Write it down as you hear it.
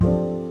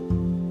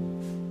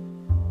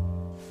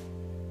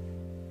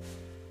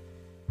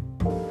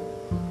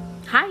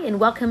Hi,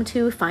 and welcome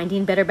to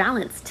Finding Better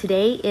Balance.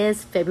 Today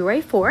is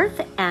February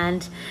 4th,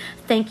 and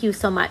thank you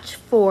so much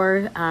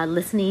for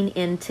listening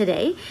in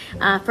today.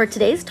 For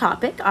today's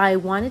topic, I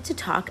wanted to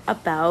talk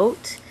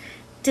about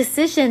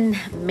decision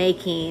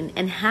making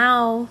and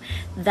how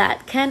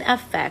that can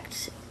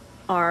affect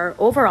our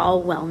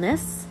overall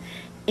wellness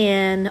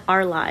in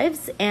our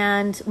lives.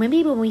 And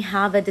maybe when we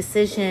have a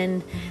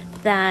decision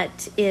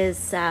that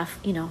is,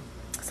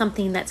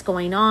 something that's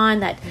going on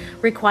that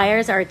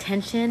requires our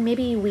attention.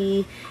 Maybe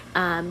we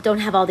don't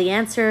have all the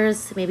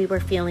answers. Maybe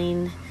we're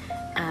feeling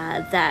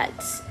that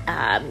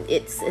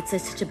it's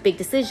such a big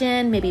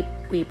decision. Maybe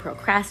we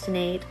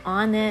procrastinate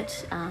on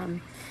it,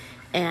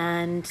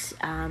 and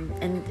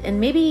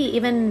maybe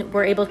even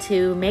we're able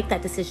to make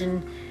that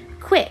decision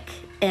quick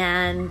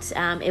and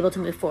able to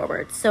move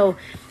forward. So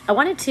I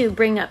wanted to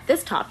bring up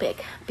this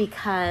topic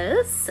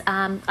because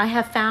I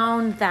have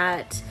found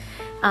that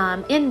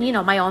in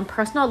my own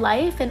personal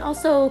life and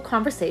also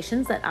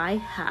conversations that I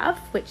have,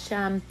 which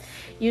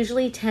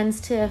usually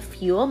tends to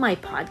fuel my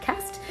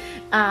podcast,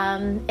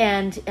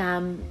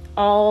 and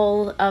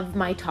all of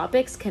my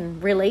topics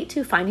can relate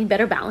to finding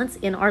better balance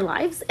in our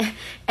lives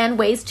and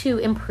ways to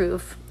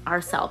improve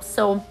ourselves.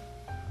 So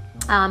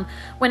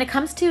when it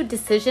comes to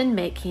decision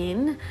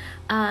making,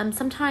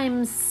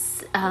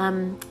 sometimes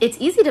it's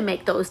easy to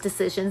make those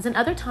decisions, and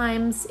other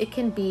times it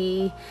can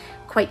be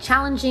quite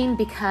challenging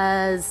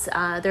because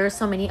there are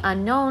so many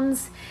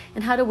unknowns.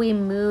 And how do we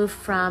move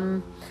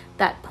from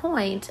that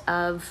point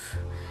of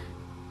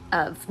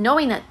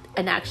knowing that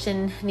an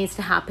action needs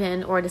to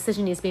happen or a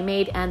decision needs to be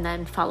made and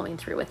then following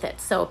through with it?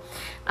 So,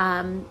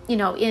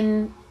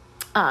 in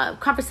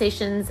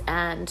conversations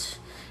and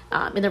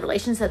in the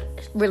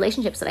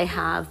relationships that I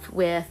have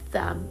with,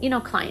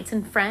 clients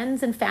and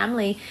friends and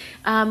family,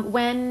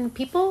 when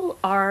people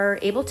are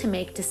able to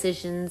make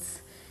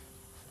decisions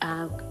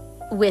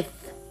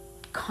with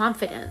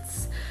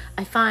confidence,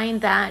 I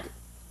find that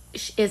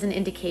is an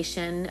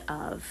indication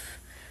of,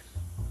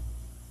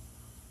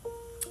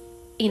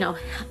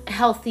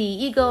 healthy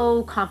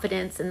ego,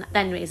 confidence. And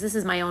anyways, this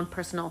is my own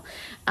personal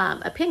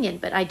opinion,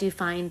 but I do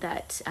find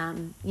that,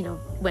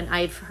 when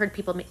I've heard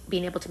people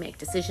being able to make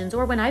decisions,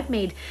 or when I've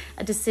made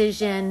a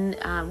decision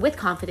with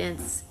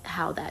confidence,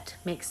 how that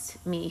makes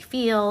me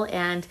feel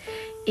and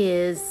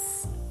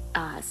is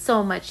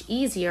so much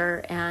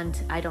easier, and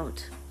I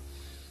don't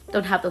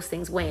have those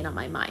things weighing on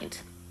my mind.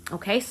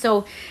 Okay,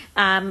 so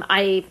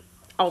I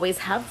always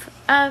have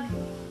a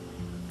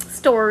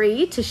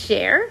story to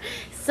share.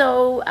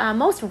 So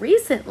most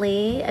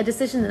recently, a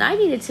decision that I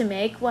needed to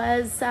make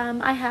was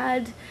I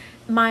had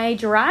my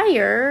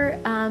dryer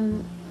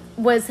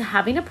was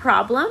having a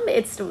problem.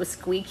 It was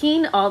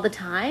squeaking all the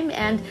time,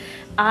 and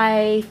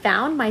I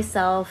found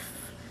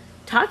myself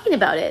talking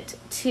about it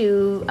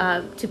to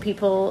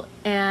people,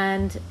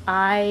 and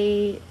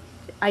I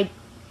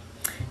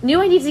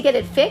knew I needed to get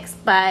it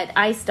fixed, but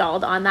I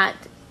stalled on that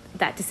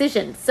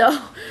decision. So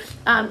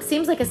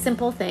seems like a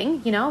simple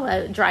thing,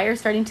 a dryer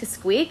starting to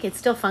squeak. It's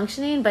still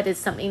functioning, but it's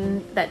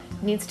something that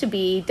needs to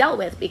be dealt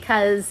with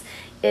because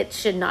it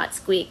should not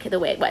squeak the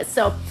way it was.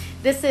 So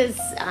this is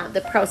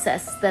the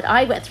process that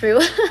I went through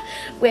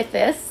with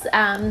this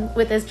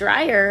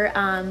dryer.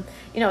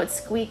 It's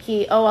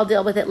squeaky. Oh, I'll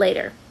deal with it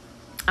later.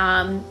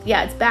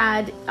 It's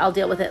bad. I'll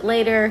deal with it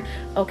later.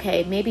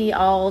 Okay, maybe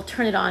I'll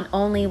turn it on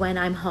only when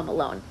I'm home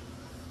alone.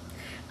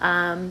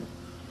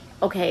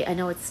 Okay, I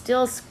know it's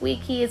still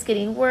squeaky, it's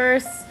getting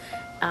worse.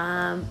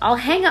 I'll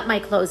hang up my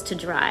clothes to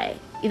dry,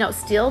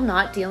 still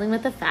not dealing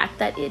with the fact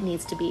that it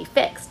needs to be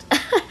fixed.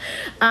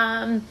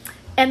 And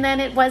then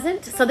it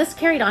wasn't, so this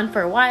carried on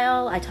for a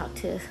while. I talked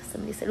to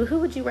somebody, said, well, who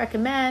would you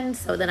recommend?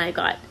 So then I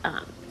got,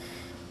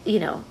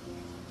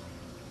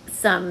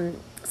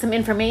 some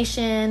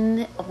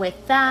information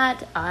with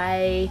that.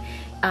 I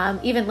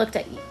even looked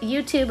at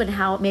YouTube and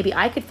how maybe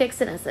I could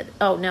fix it. And I said,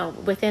 oh no,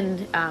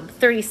 within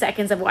 30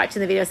 seconds of watching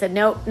the video, I said,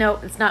 no,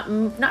 it's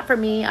not for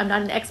me. I'm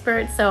not an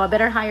expert, so I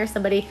better hire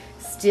somebody.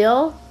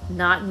 Still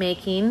not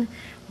making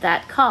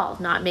that call,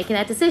 not making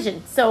that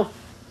decision. So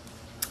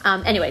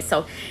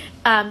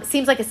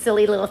seems like a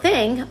silly little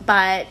thing,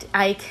 but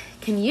I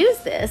can use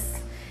this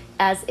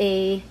as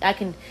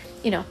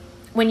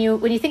when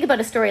you think about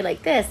a story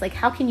like this, like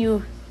how can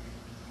you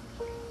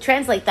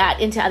translate that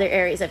into other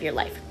areas of your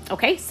life?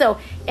 Okay, so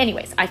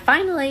anyways, I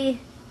finally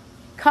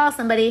call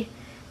somebody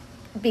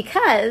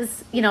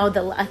because,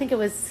 I think it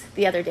was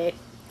the other day,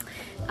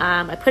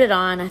 I put it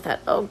on. I thought,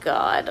 oh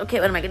God, okay,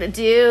 what am I going to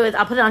do?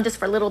 I'll put it on just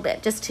for a little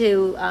bit, just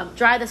to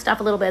dry the stuff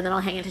a little bit, and then I'll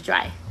hang it to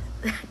dry.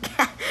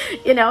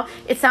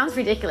 It sounds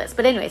ridiculous,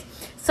 but anyways,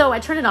 so I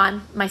turn it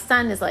on. My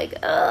son is like,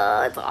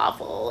 oh, it's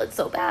awful. It's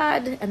so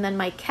bad. And then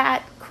my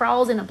cat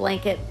crawls in a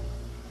blanket,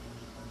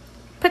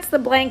 puts the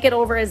blanket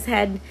over his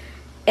head,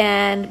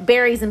 and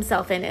buries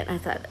himself in it. I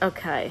thought,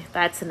 okay,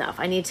 that's enough.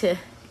 I need to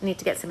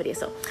get somebody.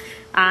 So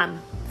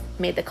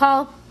made the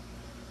call,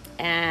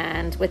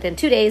 and within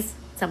 2 days,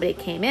 somebody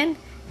came in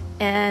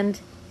and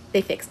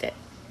they fixed it.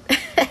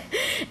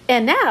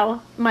 And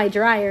now my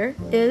dryer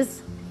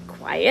is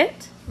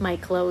quiet. My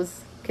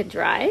clothes could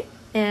dry,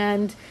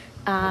 and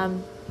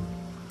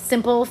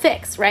simple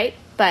fix, right?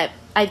 But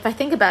if I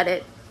think about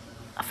it,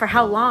 for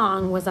how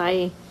long was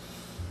I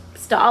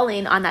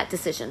stalling on that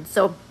decision?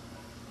 So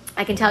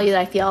I can tell you that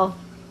I feel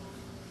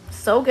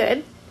so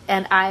good.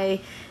 And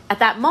at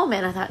that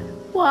moment, I thought,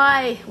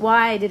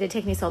 why did it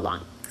take me so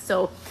long?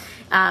 So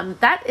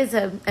that is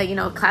a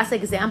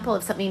classic example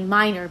of something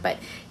minor. But,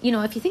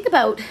 if you think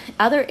about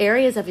other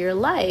areas of your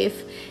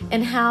life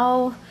and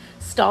how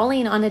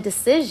stalling on a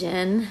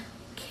decision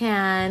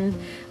can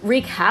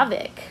wreak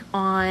havoc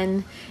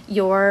on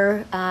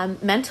your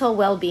mental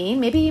well-being,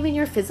 maybe even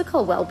your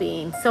physical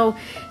well-being. So,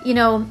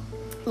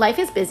 life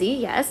is busy.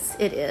 Yes,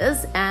 it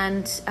is.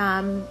 And,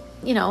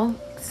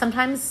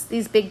 sometimes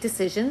these big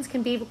decisions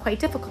can be quite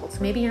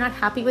difficult. Maybe you're not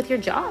happy with your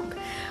job.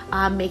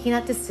 Making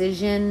that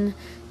decision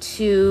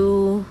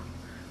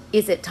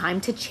is it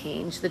time to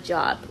change the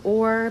job?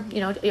 Or,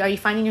 are you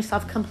finding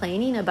yourself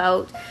complaining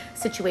about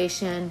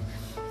situation?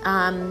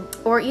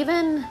 Or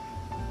even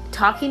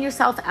talking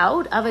yourself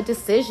out of a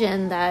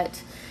decision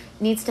that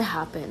needs to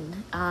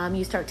happen.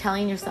 You start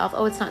telling yourself,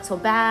 oh, it's not so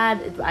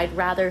bad. I'd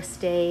rather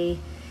stay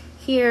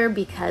here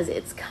because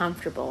it's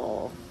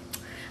comfortable.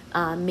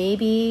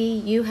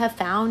 Maybe you have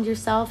found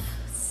yourself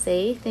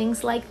say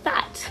things like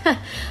that.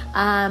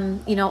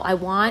 I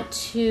want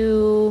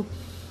to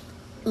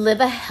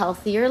live a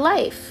healthier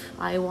life.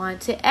 I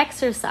want to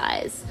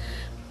exercise,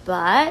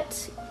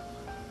 but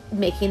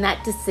making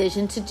that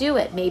decision to do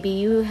it. Maybe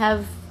you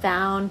have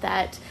found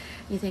that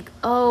you think,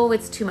 oh,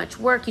 it's too much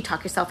work. You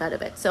talk yourself out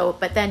of it.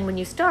 But then when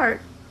you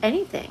start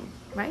anything,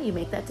 right, you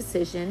make that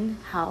decision,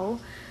 how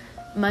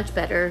much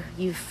better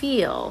you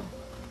feel.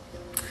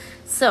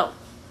 So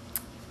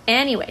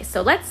anyway,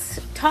 so let's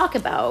talk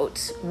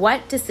about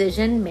what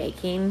decision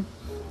making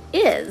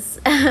is.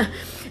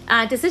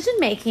 Decision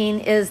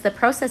making is the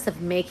process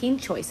of making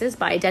choices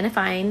by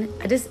identifying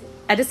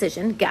a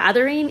decision,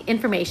 gathering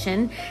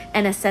information,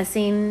 and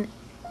assessing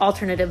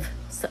alternative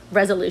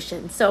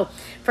resolution. So,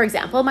 for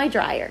example, my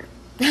dryer.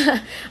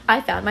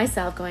 I found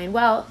myself going,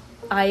 well,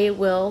 I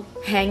will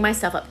hang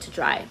myself up to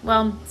dry.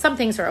 Well, some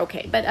things are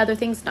okay, but other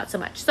things not so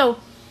much. So,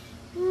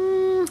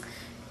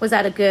 was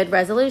that a good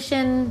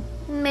resolution?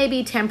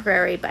 Maybe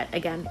temporary, but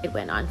again, it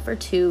went on for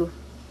too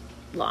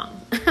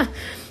long.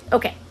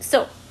 Okay,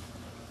 so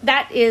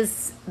that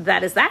is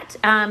that.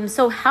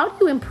 So how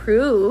do you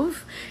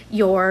improve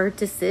your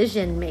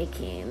decision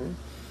making?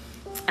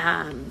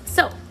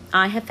 So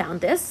I have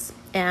found this,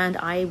 and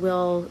I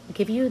will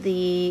give you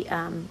the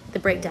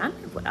breakdown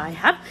of what I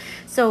have.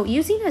 So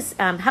using this,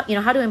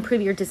 how to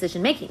improve your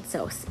decision making.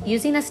 So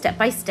using a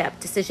step-by-step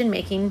decision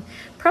making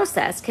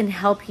process can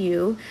help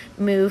you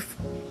move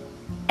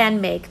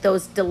and make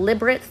those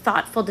deliberate,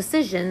 thoughtful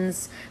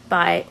decisions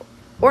by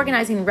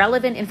organizing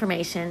relevant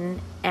information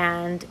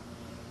and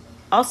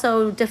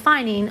also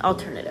defining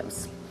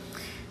alternatives.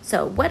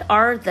 So what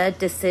are the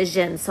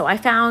decisions? So I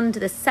found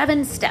the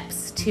 7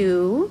 steps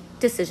to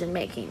decision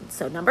making.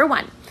 So number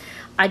 1,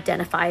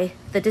 identify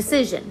the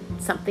decision,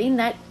 something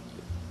that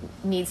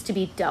needs to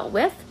be dealt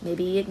with.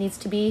 Maybe it needs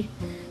to be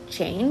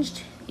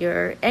changed.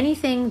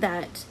 Anything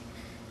that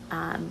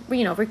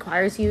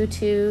requires you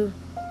to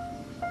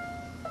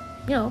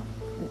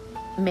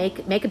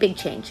make a big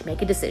change,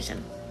 make a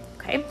decision.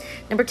 Okay.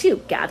 Number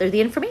 2, gather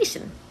the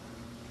information.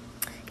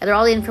 Gather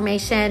all the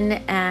information,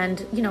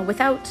 and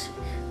without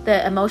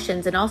the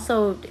emotions, and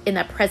also in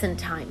that present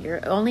time,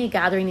 you're only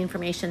gathering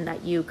information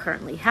that you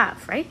currently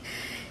have, right?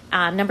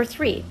 Number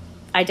 3,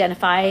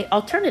 identify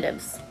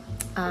alternatives,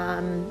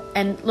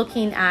 and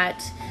looking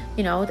at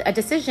a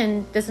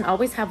decision doesn't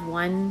always have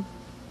one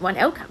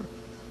outcome.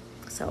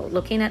 So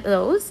looking at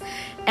those.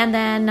 And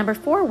then number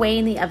 4,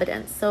 weighing the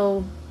evidence.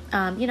 So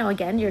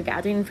again, you're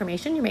gathering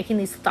information, you're making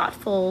these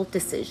thoughtful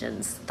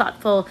decisions,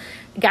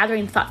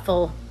 gathering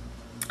thoughtful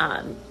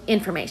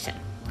information.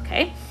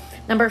 Okay.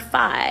 Number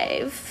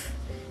 5,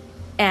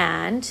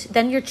 and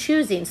then you're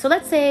choosing. So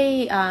let's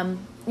say,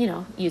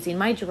 using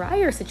my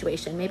dryer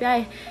situation, maybe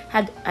I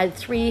had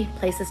 3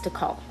 places to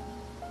call.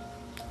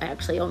 I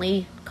actually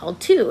only called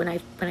 2,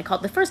 and when I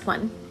called the first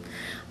one,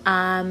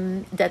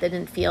 that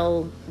didn't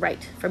feel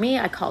right for me.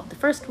 I called the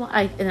first one,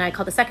 and then I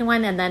called the second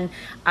one, and then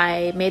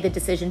I made the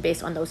decision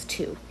based on those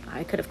 2.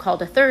 I could have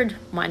called a third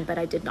one, but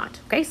I did not.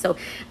 Okay, so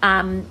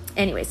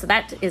anyway, so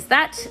that is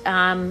that.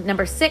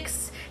 Number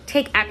 6,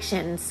 take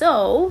action.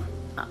 So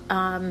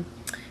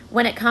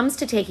when it comes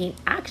to taking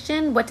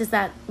action, what does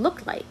that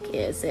look like?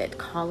 Is it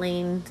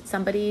calling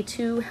somebody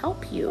to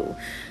help you?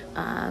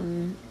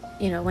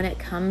 When it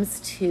comes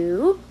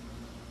to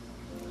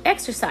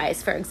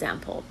exercise, for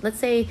example, let's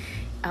say,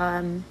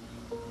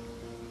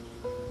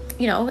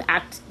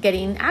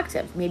 getting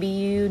active. Maybe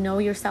you know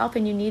yourself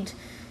and you need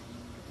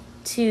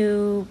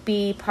to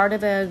be part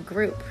of a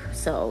group.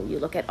 So you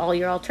look at all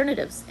your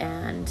alternatives,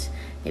 and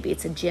maybe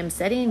it's a gym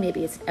setting,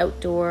 maybe it's an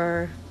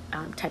outdoor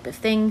type of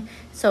thing.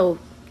 So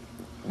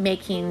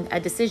making a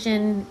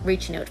decision,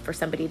 reaching out for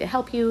somebody to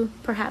help you,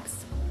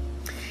 perhaps.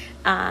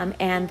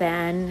 And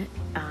then,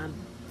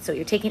 so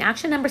you're taking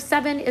action. Number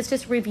 7 is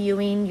just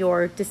reviewing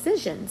your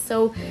decision.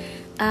 So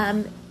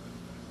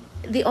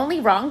the only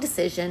wrong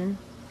decision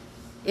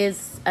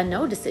is a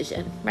no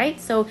decision, right?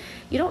 So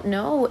you don't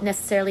know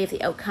necessarily if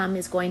the outcome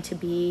is going to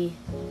be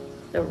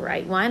the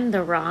right one,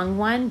 the wrong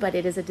one, but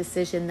it is a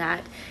decision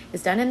that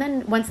is done. And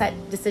then once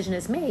that decision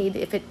is made,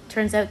 if it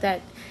turns out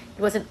that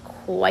it wasn't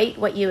quite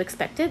what you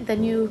expected,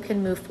 then you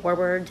can move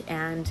forward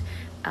and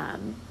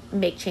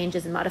make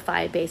changes and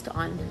modify based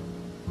on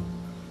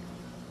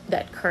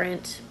that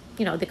current,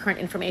 the current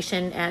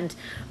information and,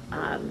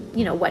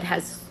 what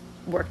has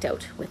worked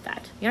out with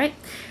that, right?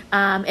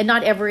 And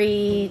not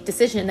every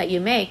decision that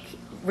you make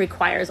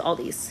requires all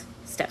these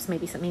steps.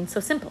 Maybe something so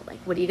simple, like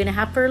what are you going to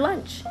have for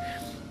lunch?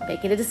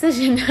 Making a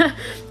decision,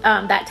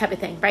 that type of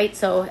thing, right?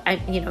 So,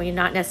 you're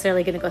not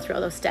necessarily going to go through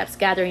all those steps,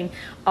 gathering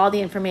all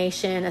the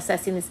information,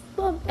 assessing this,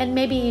 and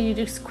maybe you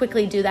just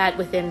quickly do that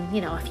within,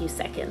 a few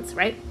seconds,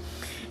 right?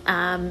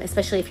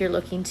 Especially if you're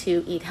looking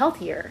to eat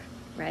healthier,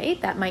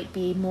 right? That might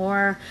be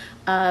more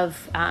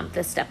of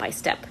the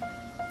step-by-step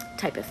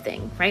type of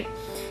thing, right?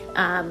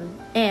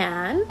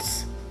 And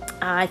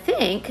I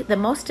think the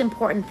most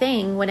important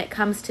thing when it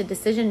comes to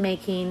decision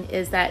making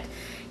is that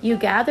you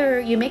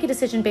make a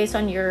decision based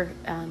on your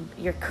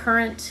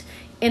current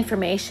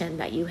information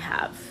that you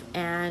have.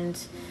 And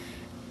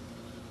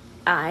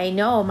I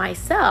know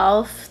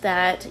myself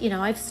that,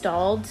 I've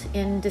stalled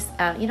in,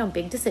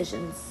 big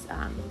decisions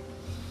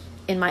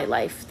in my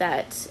life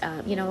that,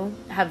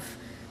 have,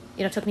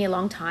 took me a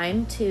long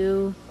time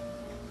to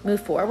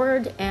move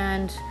forward.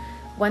 And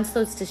once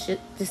those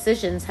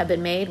decisions have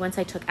been made, once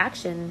I took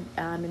action,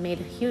 it made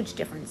a huge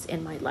difference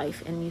in my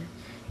life. And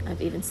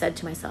I've even said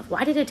to myself,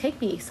 why did it take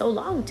me so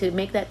long to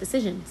make that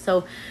decision?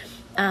 So,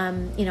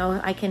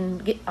 I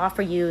can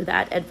offer you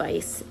that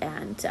advice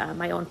and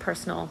my own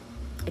personal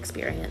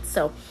experience.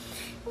 So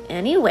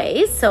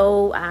anyways,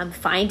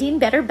 finding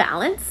better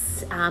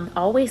balance,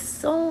 always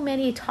so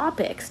many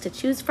topics to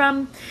choose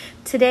from.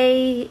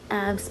 Today,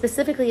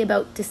 specifically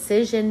about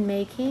decision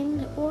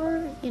making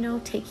or,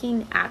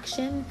 taking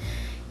action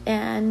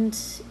and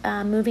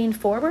moving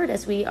forward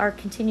as we are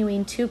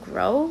continuing to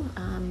grow.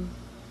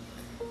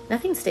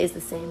 Nothing stays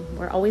the same.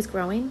 We're always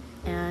growing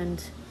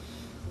and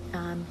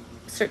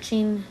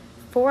searching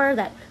for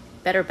that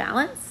better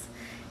balance.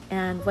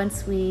 And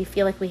once we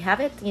feel like we have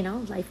it,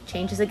 life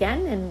changes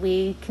again and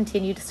we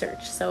continue to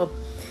search. So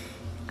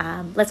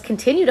let's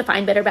continue to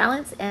find better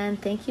balance.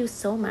 And thank you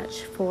so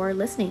much for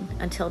listening.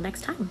 Until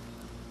next time.